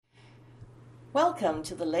Welcome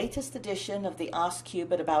to the latest edition of the Ask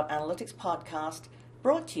Qubit About Analytics podcast,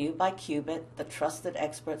 brought to you by Qubit, the trusted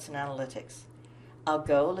experts in analytics. Our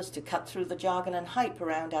goal is to cut through the jargon and hype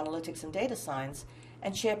around analytics and data science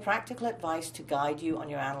and share practical advice to guide you on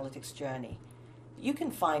your analytics journey. You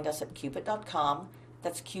can find us at qubit.com,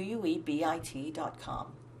 that's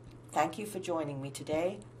QUEBIT.com. Thank you for joining me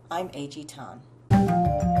today. I'm A.G. Tan.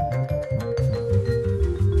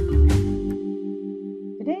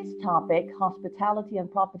 Today's topic, hospitality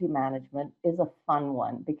and property management, is a fun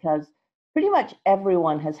one because pretty much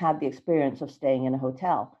everyone has had the experience of staying in a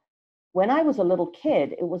hotel. When I was a little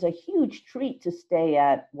kid, it was a huge treat to stay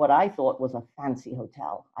at what I thought was a fancy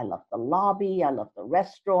hotel. I loved the lobby, I loved the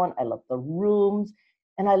restaurant, I loved the rooms,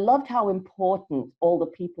 and I loved how important all the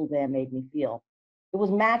people there made me feel. It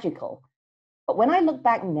was magical. But when I look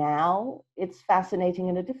back now, it's fascinating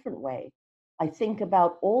in a different way. I think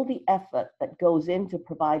about all the effort that goes into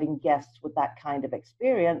providing guests with that kind of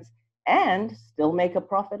experience and still make a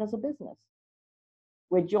profit as a business.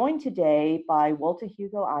 We're joined today by Walter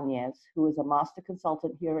Hugo Añez, who is a master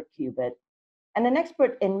consultant here at Qubit and an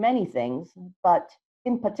expert in many things, but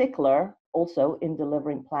in particular, also in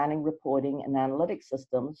delivering planning, reporting, and analytics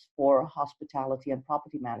systems for hospitality and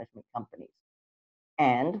property management companies.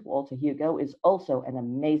 And Walter Hugo is also an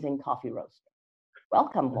amazing coffee roaster.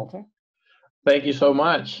 Welcome, Walter. Thank you so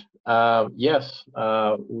much. Yes,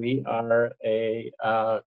 we are a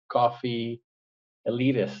coffee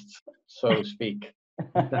elitist, so to speak.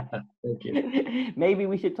 Thank you. Maybe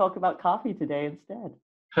we should talk about coffee today instead.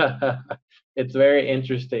 It's very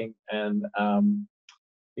interesting, and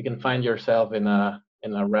you can find yourself in a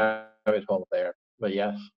rabbit hole there. But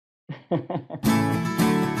yes.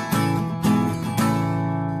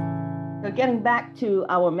 So getting back to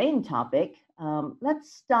our main topic,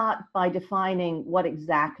 let's start by defining what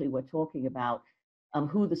exactly we're talking about,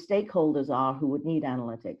 who the stakeholders are who would need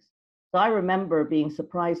analytics. So I remember being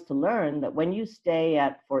surprised to learn that when you stay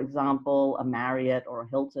at, for example, a Marriott or a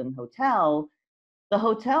Hilton hotel, the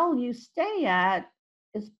hotel you stay at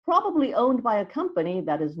is probably owned by a company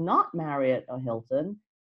that is not Marriott or Hilton.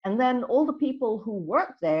 And then all the people who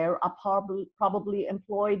work there are probably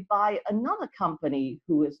employed by another company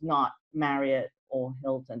who is not Marriott or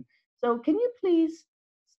Hilton. So can you please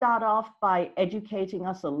start off by educating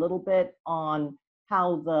us a little bit on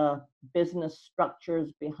how the business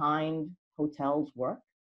structures behind hotels work?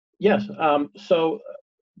 Yes. So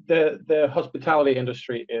the hospitality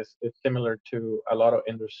industry is similar to a lot of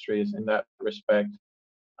industries in that respect.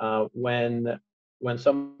 When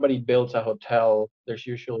somebody builds a hotel, there's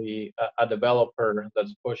usually a developer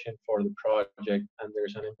that's pushing for the project, and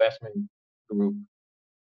there's an investment group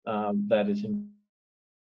that is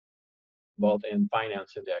involved in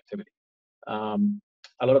financing the activity.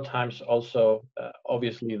 A lot of times, also,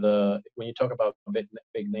 obviously, when you talk about big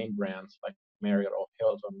name brands like Marriott or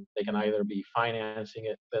Hilton, they can either be financing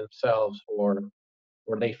it themselves, or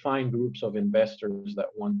they find groups of investors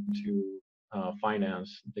that want to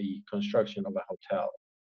finance the construction of a hotel.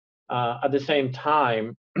 At the same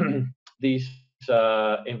time, these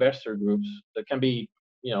investor groups that can be,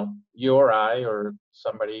 you or I or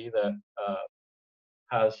somebody that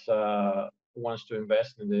has wants to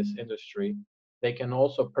invest in this industry, they can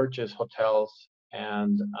also purchase hotels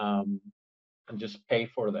and just pay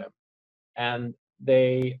for them. And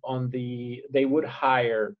they would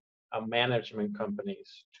hire management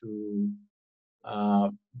companies to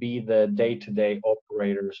be the day-to-day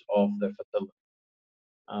operators of the facility.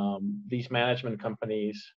 These management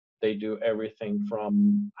companies, they do everything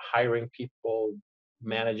from hiring people,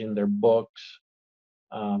 managing their books,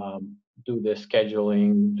 do the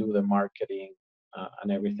scheduling, do the marketing,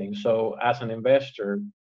 and everything. So as an investor,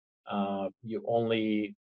 you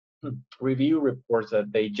only review reports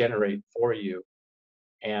that they generate for you,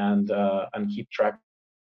 and keep track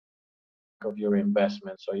of your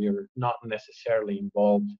investment. So you're not necessarily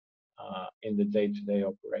involved in the day-to-day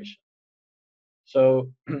operation.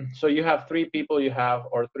 So you have three people,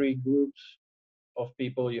 or three groups of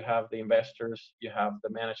people. You have the investors, you have the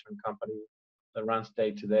management company that runs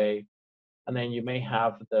day-to-day, and then you may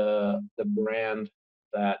have the brand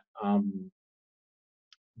that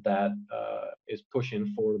is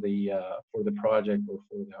pushing for the project or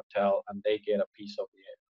for the hotel, and they get a piece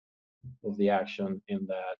of the action in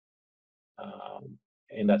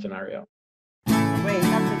that scenario. Great,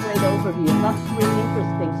 that's a great overview. That's really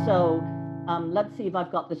interesting. So let's see if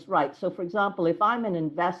I've got this right. So for example, if I'm an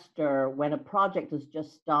investor when a project is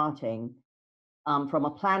just starting, from a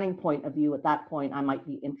planning point of view, at that point, I might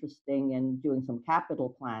be interested in doing some capital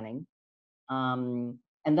planning.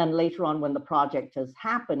 And then later on, when the project is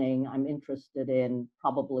happening, I'm interested in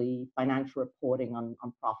probably financial reporting on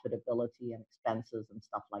profitability and expenses and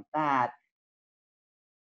stuff like that,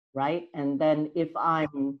 right? And then if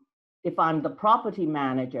I'm the property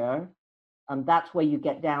manager, that's where you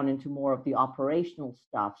get down into more of the operational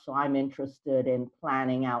stuff. So I'm interested in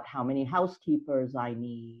planning out how many housekeepers I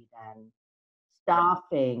need and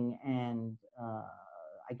staffing and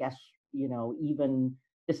I guess, even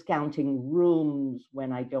discounting rooms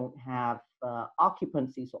when I don't have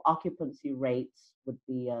occupancy. So occupancy rates would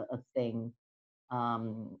be a thing,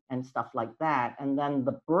 and stuff like that. And then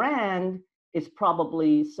the brand is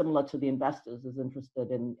probably similar to the investors, is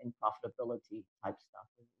interested in profitability type stuff.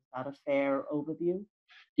 Is that a fair overview?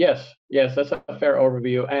 Yes, yes, that's a fair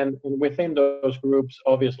overview. And within those groups,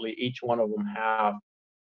 obviously, each one of them have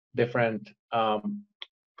different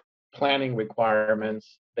planning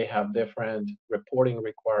requirements. They have different reporting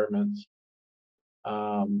requirements,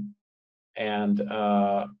 and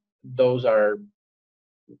those are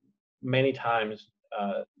many times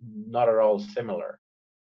not at all similar.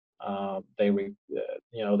 They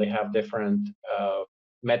have different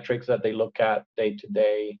metrics that they look at day to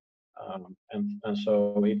day, and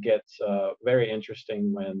so it gets very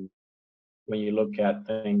interesting when you look at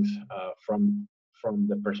things from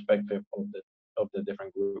the perspective of the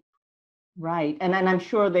different group. Right. And I'm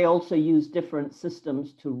sure they also use different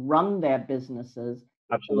systems to run their businesses. So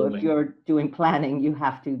if Absolutely. you're doing planning, you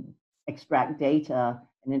have to extract data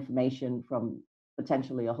and information from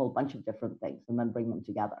potentially a whole bunch of different things and then bring them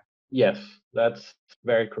together. Yes, that's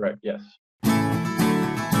very correct. Yes.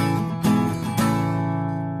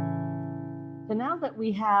 So now that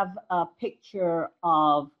we have a picture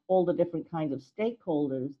of all the different kinds of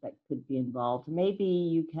stakeholders that could be involved, maybe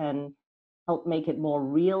you can help make it more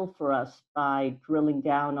real for us by drilling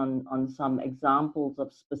down on some examples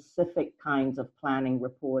of specific kinds of planning,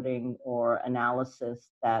 reporting, or analysis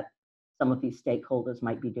that some of these stakeholders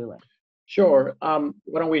might be doing. Sure. Why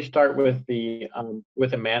don't we start with the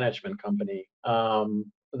management company?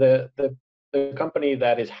 The company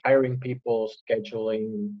that is hiring people,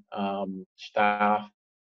 scheduling staff,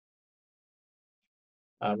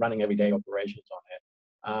 running everyday operations on it.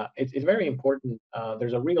 It's very important.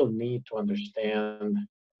 There's a real need to understand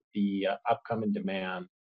the upcoming demand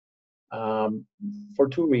for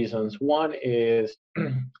two reasons. One is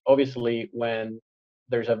obviously when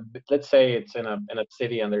there's let's say it's in a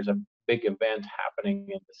city and there's a big event happening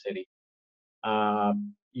in the city.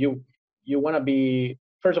 You want to be,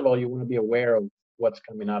 first of all, you want to be aware of what's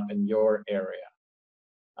coming up in your area,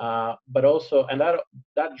 but also, and that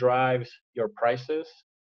drives your prices,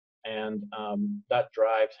 and that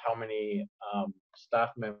drives how many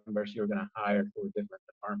staff members you're going to hire for different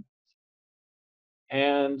departments.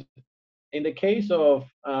 And in the case of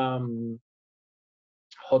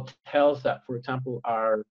hotels that, for example,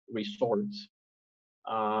 are resorts,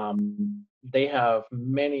 they have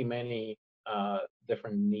many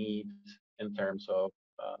different needs in terms of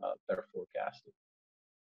their forecasting.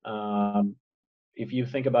 If you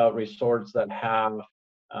think about resorts that have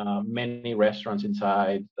many restaurants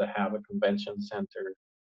inside, that have a convention center,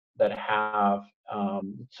 that have,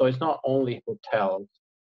 so it's not only hotels,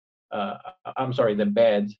 I'm sorry, the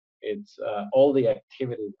beds, it's all the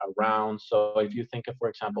activity around. So if you think of, for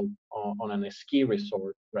example, on a ski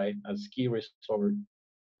resort, right? A ski resort,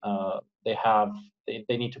 they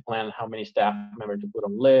need to plan how many staff members to put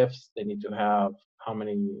on lifts. They need to have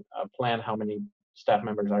plan how many staff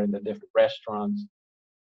members are in the different restaurants,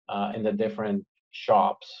 in the different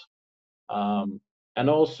shops, and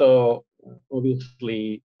also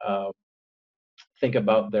obviously think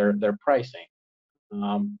about their pricing.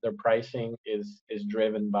 Their pricing is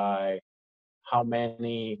driven by how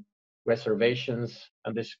many reservations,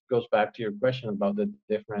 and this goes back to your question about the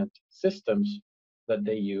different systems that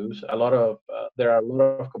they use. There are a lot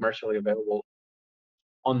of commercially available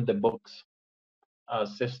on the books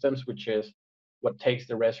systems, which is what takes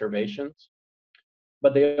the reservations.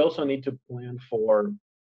 But they also need to plan for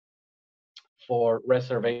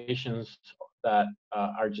reservations that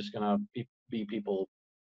are just gonna be people,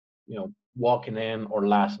 walking in or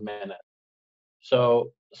last minute.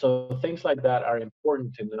 So things like that are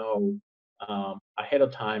important to know ahead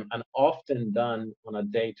of time, and often done on a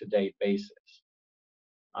day-to-day basis.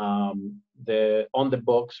 The on the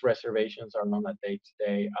books reservations are on a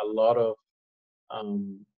day-to-day. A lot of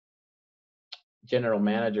general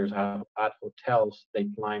managers have at hotels, they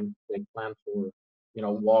plan for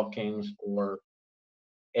walk-ins or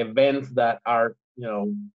events that are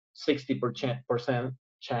 60%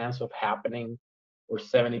 chance of happening or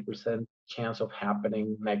 70% chance of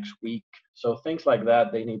happening next week. So things like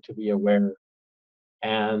that they need to be aware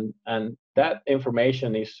and that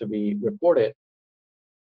information needs to be reported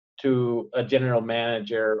to a general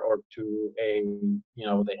manager or to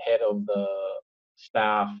the head of the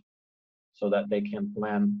staff so that they can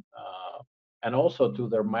plan, and also to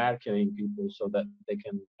their marketing people so that they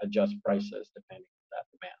can adjust prices depending on that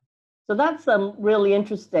demand. So that's really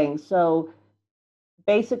interesting. So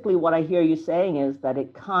basically what I hear you saying is that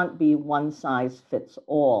it can't be one size fits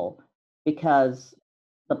all, because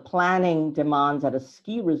the planning demands at a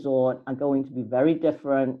ski resort are going to be very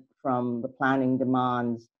different from the planning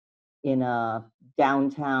demands in a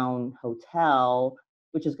downtown hotel,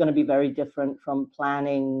 which is going to be very different from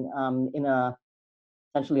planning in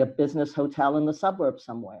essentially a business hotel in the suburbs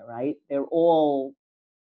somewhere, right? They're all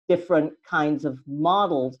different kinds of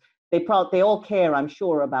models. They all care, I'm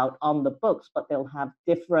sure, about on the books, but they'll have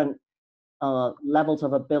different levels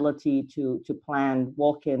of ability to plan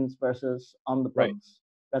walk-ins versus on the books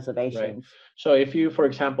reservations. Right. So if you, for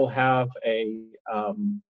example, have a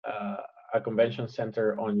convention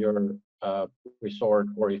center on your resort,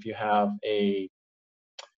 or if you have a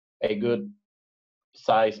good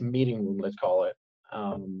size meeting room, let's call it,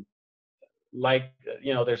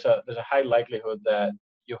 there's a high likelihood that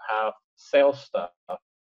you have sales staff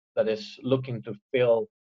that is looking to fill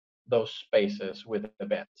those spaces with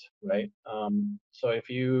events, right? So if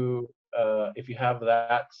you have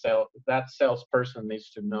that salesperson needs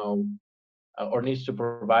to know or needs to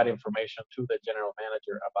provide information to the general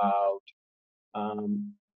manager about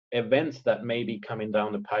events that may be coming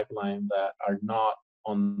down the pipeline that are not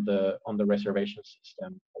on the reservation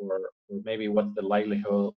system, or maybe what's the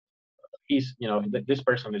likelihood. This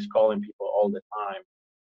person is calling people all the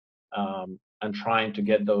time, and trying to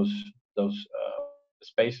get those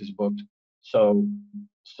spaces booked. So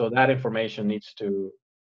that information needs to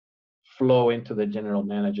flow into the general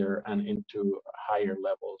manager and into higher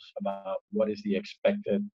levels about what is the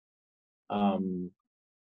expected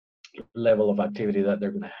level of activity that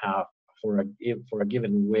they're going to have for a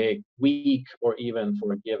given week, or even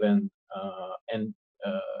for a given end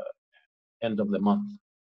of the month.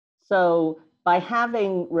 So by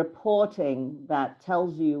having reporting that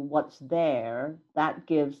tells you what's there, that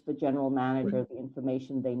gives the general manager the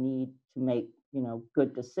information they need to make,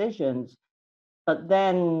 good decisions. But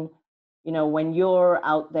then, when you're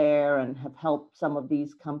out there and have helped some of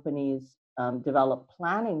these companies develop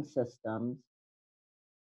planning systems,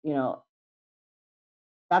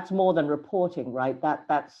 that's more than reporting, right?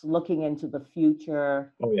 That's looking into the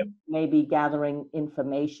future. Oh, yeah. Maybe gathering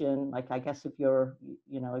information. Like, I guess if you're,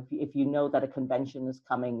 if you know that a convention is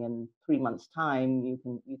coming in 3 months' time, you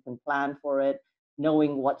can plan for it.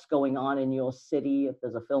 Knowing what's going on in your city, if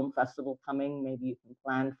there's a film festival coming, maybe you can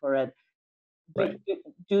plan for it. Right.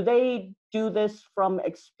 Do they do this from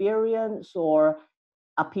experience, or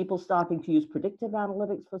are people starting to use predictive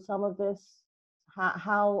analytics for some of this?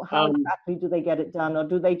 How exactly do they get it done, or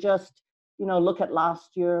do they just look at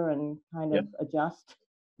last year and kind of adjust?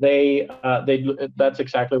 They that's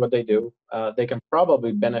exactly what they do. They can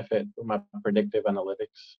probably benefit from a predictive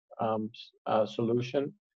analytics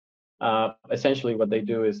solution. Essentially, what they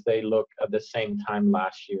do is they look at the same time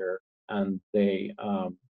last year, and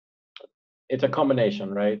it's a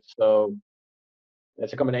combination, right? So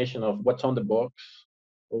it's a combination of what's on the books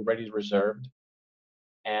already reserved,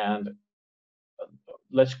 and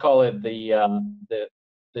let's call it the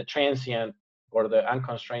transient or the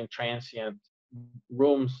unconstrained transient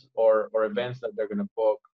rooms or events that they're going to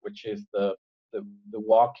book, which is the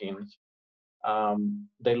walk-ins.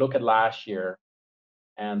 They look at last year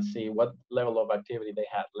and see what level of activity they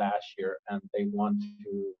had last year, and they want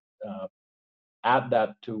to add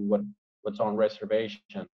that to what's on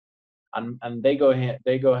reservation, and they go ahead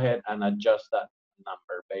and adjust that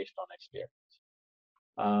number based on experience.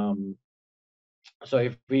 So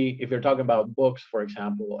if you're talking about books, for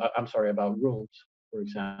example, I'm sorry, about rooms, for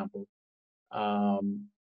example,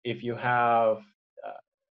 if you have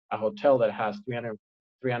a hotel that has 300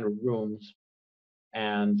 rooms,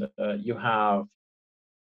 and you have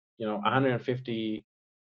 150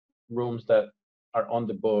 rooms that are on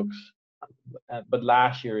the books, but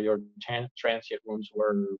last year your transient rooms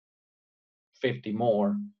were 50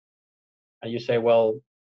 more, and you say, well,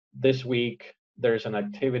 this week there's an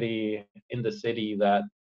activity in the city that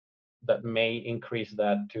may increase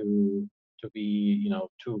that to be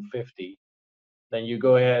 250, then you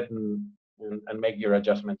go ahead and make your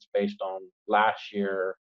adjustments based on last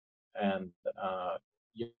year, and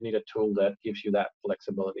you need a tool that gives you that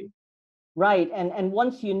flexibility. Right, and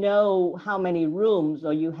once you know how many rooms,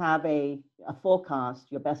 or you have a forecast,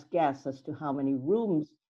 your best guess as to how many rooms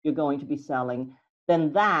you're going to be selling,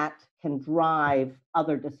 then that can drive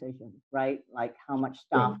other decisions, right? Like how much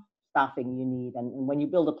staffing you need. And when you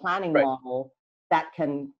build a planning Right. model, that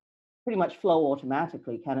can pretty much flow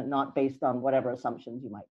automatically, can it not, based on whatever assumptions you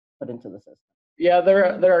might put into the system? Yeah,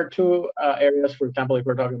 there are two areas. For example, if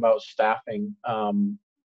we're talking about staffing,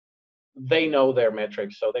 they know their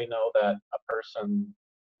metrics, so they know that a person,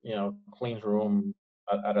 cleans room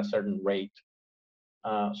at a certain rate.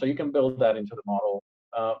 So you can build that into the model,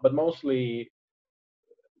 but mostly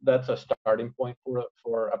that's a starting point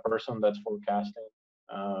for a person that's forecasting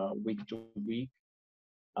week to week.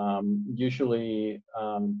 Usually,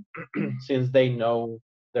 since they know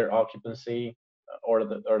their occupancy or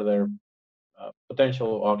their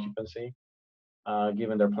potential occupancy,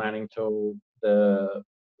 given their planning tool, the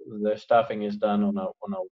staffing is done on a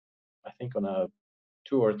I think on a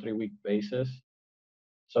 2 or 3 week basis.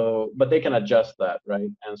 So, but they can adjust that, right?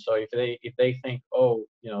 And so if they think, oh,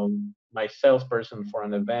 my salesperson for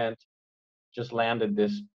an event just landed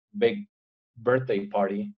this big birthday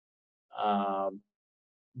party,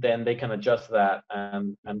 then they can adjust that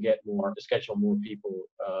and schedule more people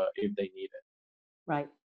if they need it. Right.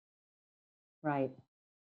 Right.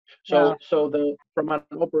 So from an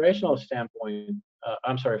operational standpoint,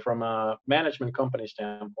 I'm sorry, from a management company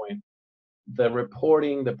standpoint, the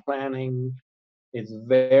reporting, the planning is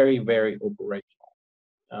very, very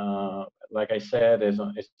operational. Like I said, it's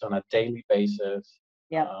on a daily basis.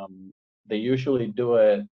 Yeah. They usually do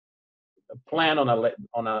it, plan on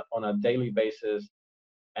a daily basis,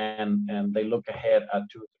 and they look ahead at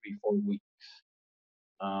 2, 3, 4 weeks.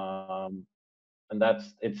 And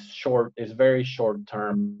it's very short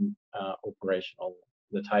term operational,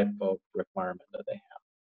 the type of requirement that they have.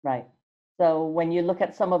 Right. So when you look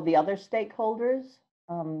at some of the other stakeholders,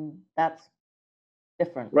 that's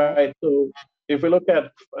different, right? Right. So if we look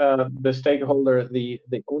at the stakeholder, the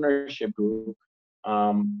ownership group,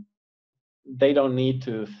 they don't need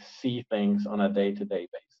to see things on a day-to-day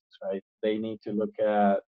basis, right? They need to look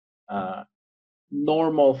at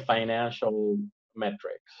normal financial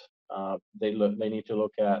metrics. They need to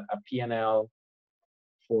look at a P&L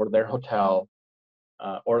for their hotel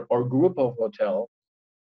or group of hotels,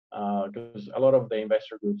 because a lot of the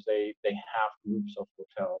investor groups, they have groups of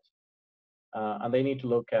hotels, and they need to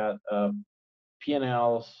look at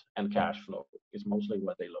P&Ls and cash flow is mostly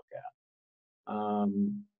what they look at.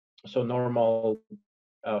 So normal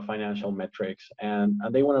financial metrics, and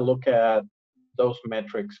they want to look at those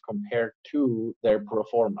metrics compared to their pro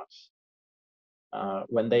formas.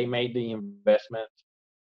 When they made the investment,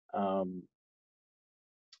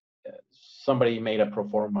 somebody made a pro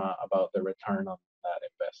forma about the return on that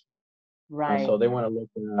investment. Right. And so they want to look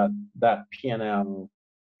at that P&L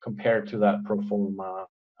compared to that pro forma,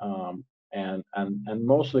 and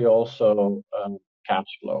mostly also cash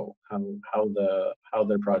flow, how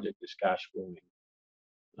their project is cash flowing.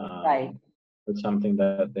 Right. It's something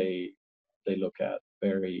that they look at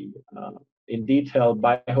very in detail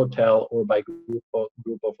by hotel or by group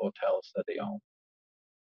of hotels that they own.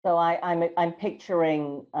 So I'm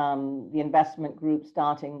picturing the investment group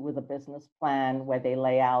starting with a business plan where they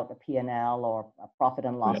lay out a P&L or a profit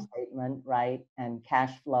and loss statement, right, and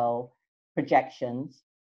cash flow projections.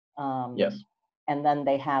 Yes. And then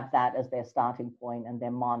they have that as their starting point, and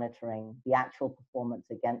they're monitoring the actual performance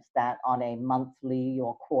against that on a monthly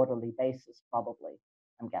or quarterly basis, probably,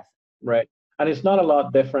 I'm guessing. Right, and it's not a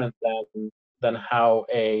lot different than how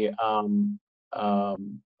a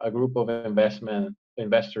group of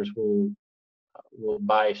investors will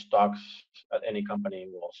buy stocks at any company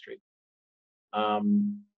in Wall Street.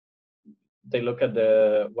 They look at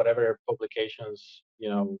whatever publications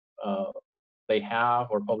they have,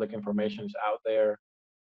 or public information is out there.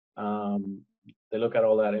 They look at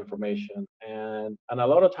all that information, and a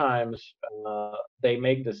lot of times they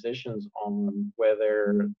make decisions on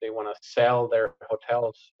whether they want to sell their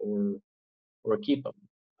hotels or keep them.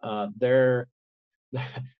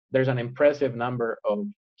 There's an impressive number of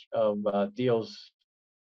deals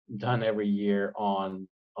done every year on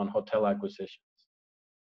hotel acquisitions.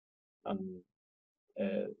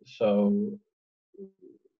 So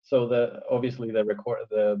obviously the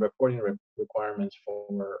reporting requirements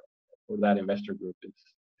for that investor group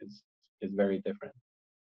is very different.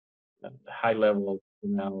 High level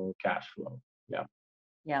cash flow. Yeah.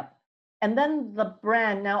 Yeah. And then the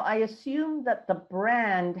brand. Now, I assume that the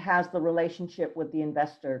brand has the relationship with the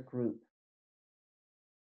investor group.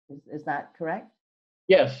 Is that correct?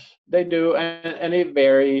 Yes, they do, and it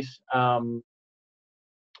varies. A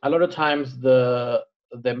lot of times the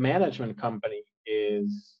management company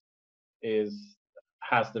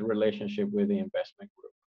has the relationship with the investment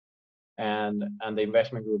group, and the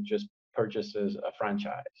investment group just purchases a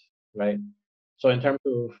franchise, right? So in terms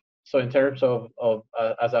of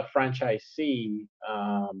as a franchisee,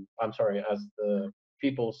 I'm sorry, as the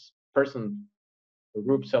people's person or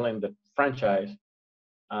group selling the franchise,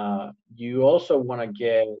 you also want to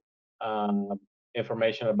get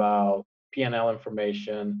information about P&L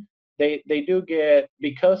information. They do get,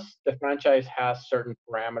 because the franchise has certain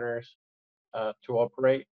parameters to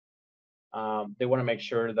operate. They want to make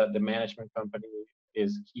sure that the management company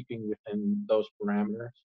is keeping within those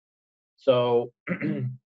parameters. So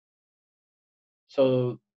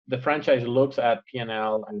so the franchise looks at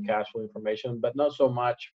P&L and cash flow information, but not so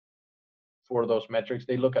much for those metrics.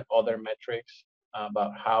 They look at other metrics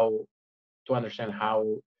about how to understand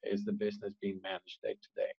how is the business being managed day to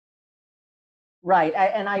day. Right.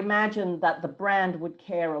 And I imagine that the brand would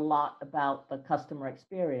care a lot about the customer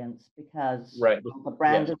experience because Right. the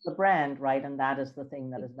brand Yes. is the brand, right? And that is the thing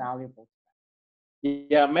that is valuable.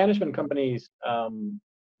 Yeah, management companies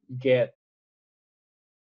get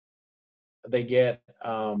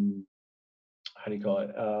how do you call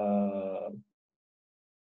it?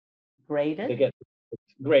 Graded? They get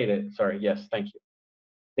graded. Sorry. Yes. Thank you.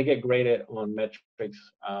 They get graded on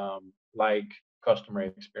metrics like customer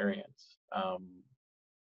experience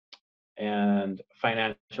and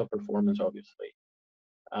financial performance, obviously.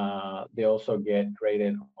 They also get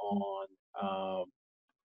graded on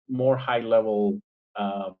more high-level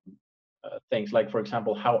things, like, for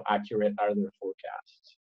example, how accurate are their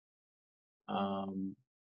forecasts?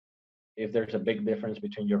 If there's a big difference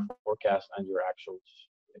between your forecast and your actuals,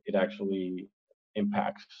 it actually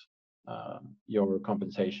impacts your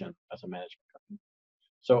compensation as a management company.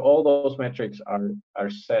 So all those metrics are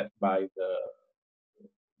set by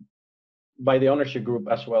the ownership group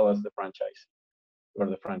as well as the franchise or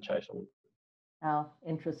the franchise owner. Oh,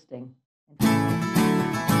 interesting.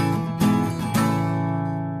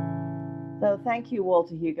 So thank you,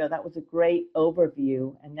 Walter Hugo. That was a great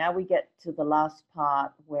overview. And now we get to the last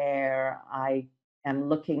part where I am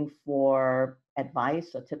looking for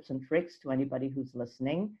advice or tips and tricks to anybody who's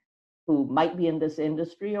listening, who might be in this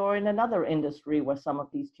industry or in another industry where some of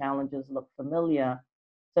these challenges look familiar.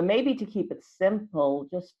 So maybe to keep it simple,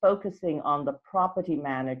 just focusing on the property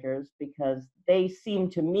managers, because they seem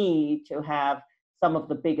to me to have some of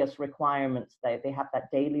the biggest requirements. They have that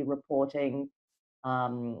daily reporting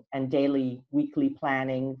and daily, weekly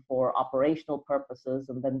planning for operational purposes.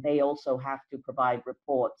 And then they also have to provide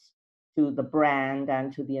reports to the brand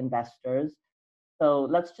and to the investors. So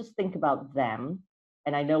let's just think about them.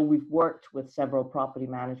 And I know we've worked with several property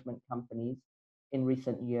management companies in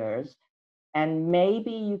recent years. And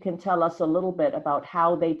maybe you can tell us a little bit about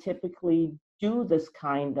how they typically do this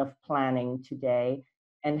kind of planning today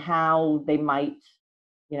and how they might,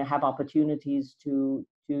 have opportunities to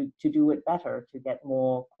do it better, to get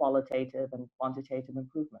more qualitative and quantitative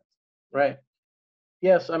improvements. Right.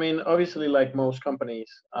 Yes. I mean, obviously, like most companies,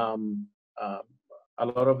 a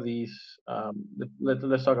lot of these.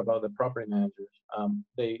 Let's talk about the property managers.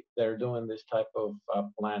 They're doing this type of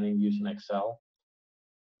planning using Excel.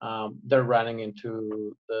 They're running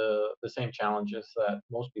into the same challenges that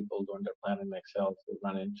most people doing their planning in Excel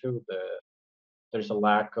run into. There's a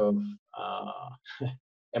lack of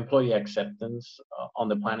employee acceptance on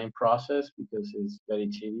the planning process because it's very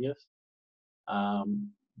tedious.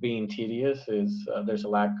 Being tedious is there's a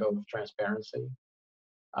lack of transparency.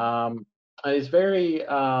 And it's very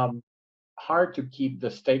hard to keep the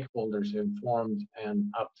stakeholders informed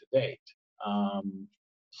and up to date.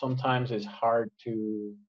 Sometimes it's hard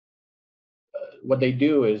to. What they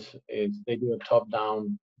do is they do a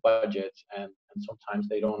top-down budget, and sometimes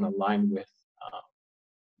they don't align with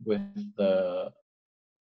the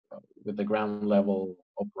with the ground level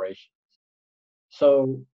operations.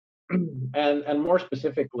 So, and more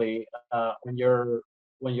specifically, when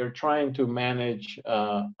you're trying to manage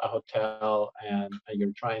a hotel and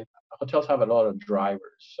you're trying, hotels have a lot of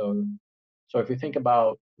drivers. So if you think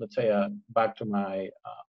about, let's say, back to my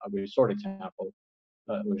a resort example,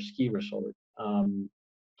 or ski resort,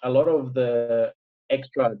 a lot of the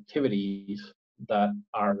extra activities that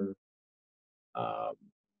are uh,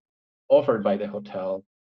 offered by the hotel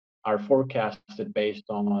are forecasted based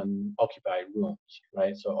on occupied rooms,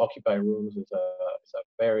 right? So occupied rooms is a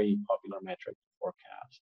very popular metric to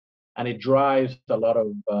forecast, and it drives a lot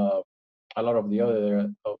of the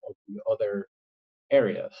other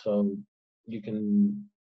areas. So you can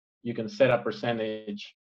you can set a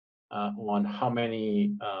percentage on how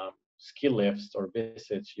many ski lifts or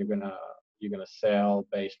visits you're gonna sell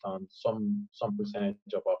based on some percentage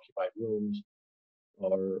of occupied rooms,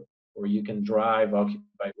 or you can drive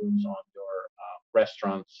occupied rooms on your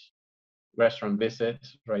restaurants restaurant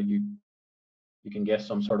visits, right? You can get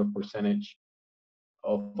some sort of percentage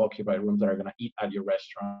of occupied rooms that are going to eat at your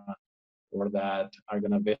restaurant or that are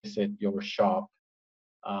going to visit your shop.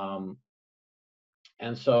 Um,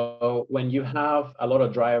 and so when you have a lot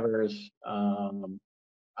of drivers,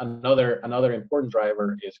 another important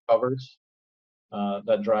driver is covers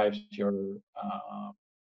that drives your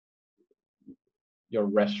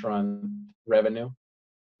restaurant revenue.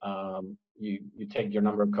 You take your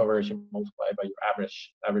number of covers, you multiply by your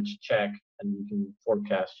average check, and you can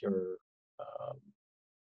forecast your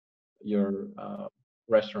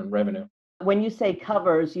restaurant revenue. When you say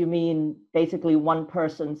covers, you mean basically one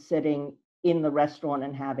person sitting in the restaurant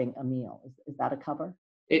and having a meal. Is that a cover?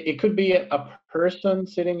 It could be a person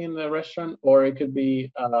sitting in the restaurant, or it could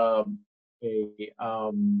be an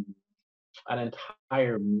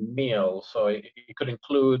entire meal. So it could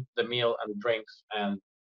include the meal and drinks um,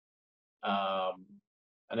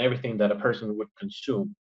 and everything that a person would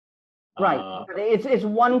consume. Right. It's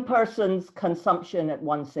one person's consumption at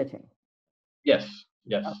one sitting. Yes.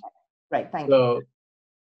 Yes. Okay. Right. Thank you.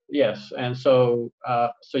 Yes, and so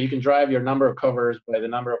you can drive your number of covers by the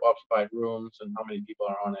number of occupied rooms and how many people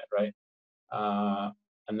are on it, right?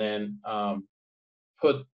 And then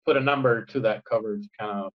put a number to that cover to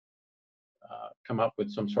kind of come up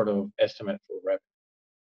with some sort of estimate for revenue.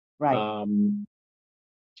 Right.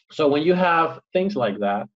 So when you have things like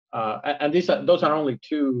that, and those are only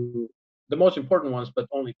two, the most important ones, but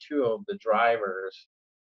only two of the drivers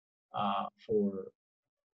for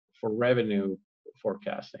revenue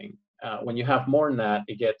forecasting. When you have more than that,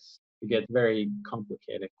 it gets very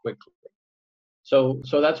complicated quickly. So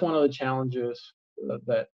that's one of the challenges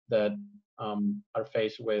that are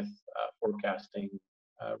faced with forecasting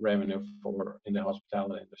revenue in the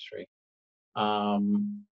hospitality industry.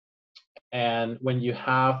 And when you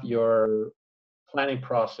have your planning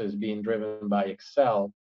process being driven by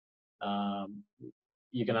Excel,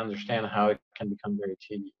 you can understand how it can become very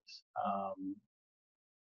tedious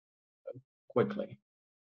quickly.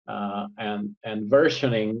 And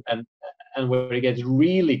versioning, and where it gets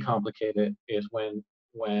really complicated is when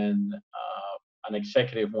an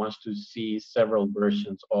executive wants to see several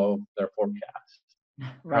versions of their forecast,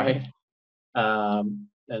 right?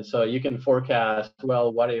 And so you can forecast,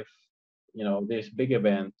 well, what if this big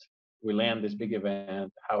event, we land this big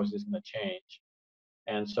event, how is this going to change?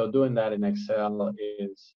 And so doing that in Excel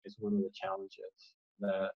is one of the challenges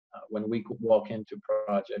that when we walk into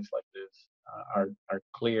projects like this are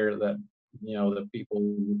clear that the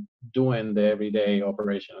people doing the everyday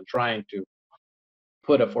operation and trying to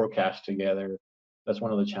put a forecast together, that's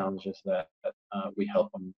one of the challenges that we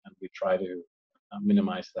help them, and we try to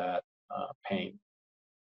minimize that pain.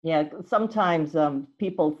 Yeah, sometimes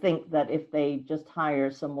people think that if they just hire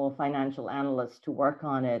some more financial analysts to work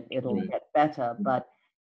on it, it'll get better, but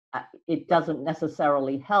it doesn't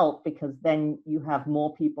necessarily help, because then you have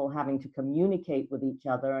more people having to communicate with each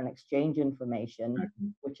other and exchange information,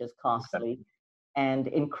 which is costly, and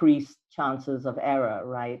increased chances of error,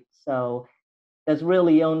 right? So there's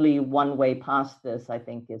really only one way past this, I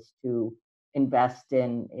think, is to invest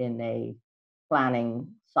in a planning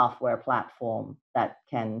software platform that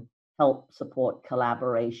can help support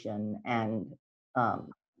collaboration and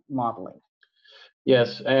modeling.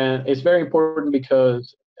 Yes, and it's very important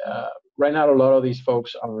because right now a lot of these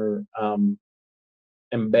folks are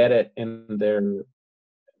embedded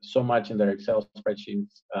so much in their Excel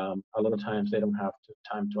spreadsheets. A lot of times they don't have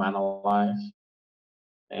time to analyze,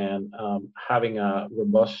 and having a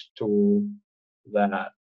robust tool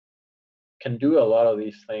that can do a lot of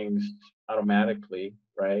these things automatically,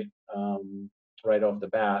 right? Right off the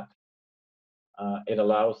bat, it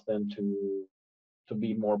allows them to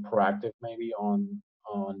be more proactive, maybe on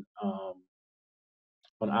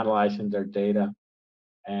analyzing their data,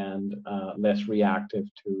 and less reactive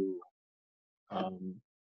to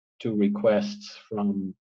requests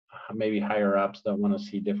from maybe higher ups that want to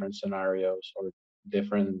see different scenarios or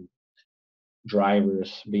different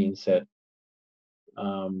drivers being set.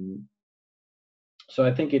 So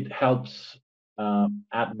I think it helps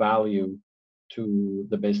add value to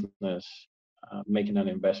the business, making an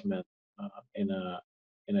investment in a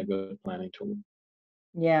good planning tool.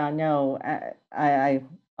 Yeah, no, I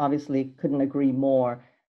obviously couldn't agree more.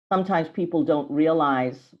 Sometimes people don't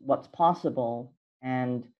realize what's possible,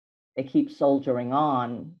 and they keep soldiering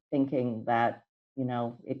on thinking that,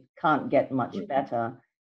 it can't get much better.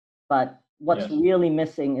 But what's really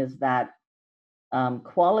missing is that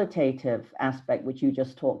qualitative aspect, which you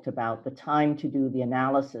just talked about, the time to do the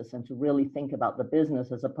analysis and to really think about the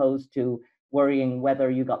business, as opposed to worrying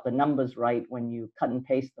whether you got the numbers right when you cut and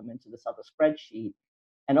paste them into this other spreadsheet.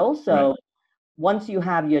 And also, once you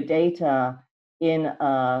have your data in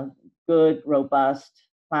a good, robust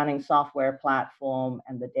planning software platform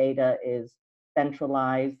and the data is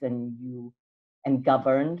centralized and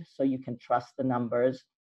governed so you can trust the numbers,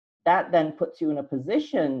 that then puts you in a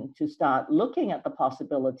position to start looking at the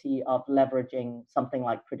possibility of leveraging something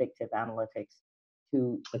like predictive analytics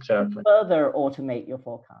to further automate your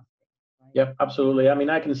forecasting. Right? Yep, absolutely. I mean,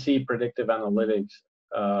 I can see predictive analytics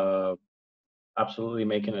absolutely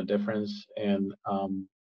making a difference in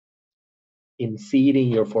seeding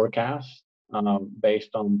your forecast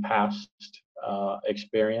based on past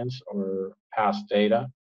experience or past data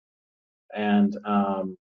and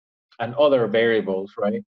other variables,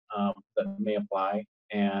 right, that may apply.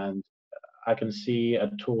 And I can see a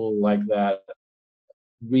tool like that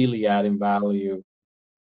really adding value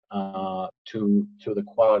to the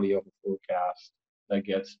quality of the forecast that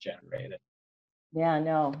gets generated. Yeah,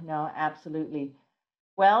 no, absolutely.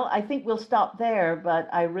 Well, I think we'll stop there, but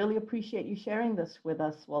I really appreciate you sharing this with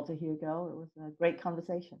us, Walter Hugo. It was a great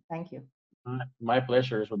conversation. Thank you. My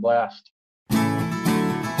pleasure. It was a blast.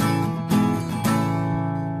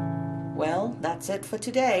 Well, that's it for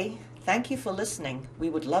today. Thank you for listening. We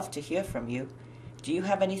would love to hear from you. Do you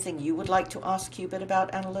have anything you would like to ask Qubit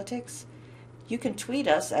about analytics? You can tweet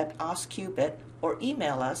us at AskQubit or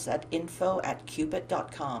email us at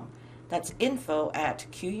info@qubit.com. That's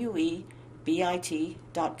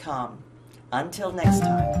info@QUEBIT.com. Until next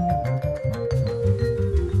time.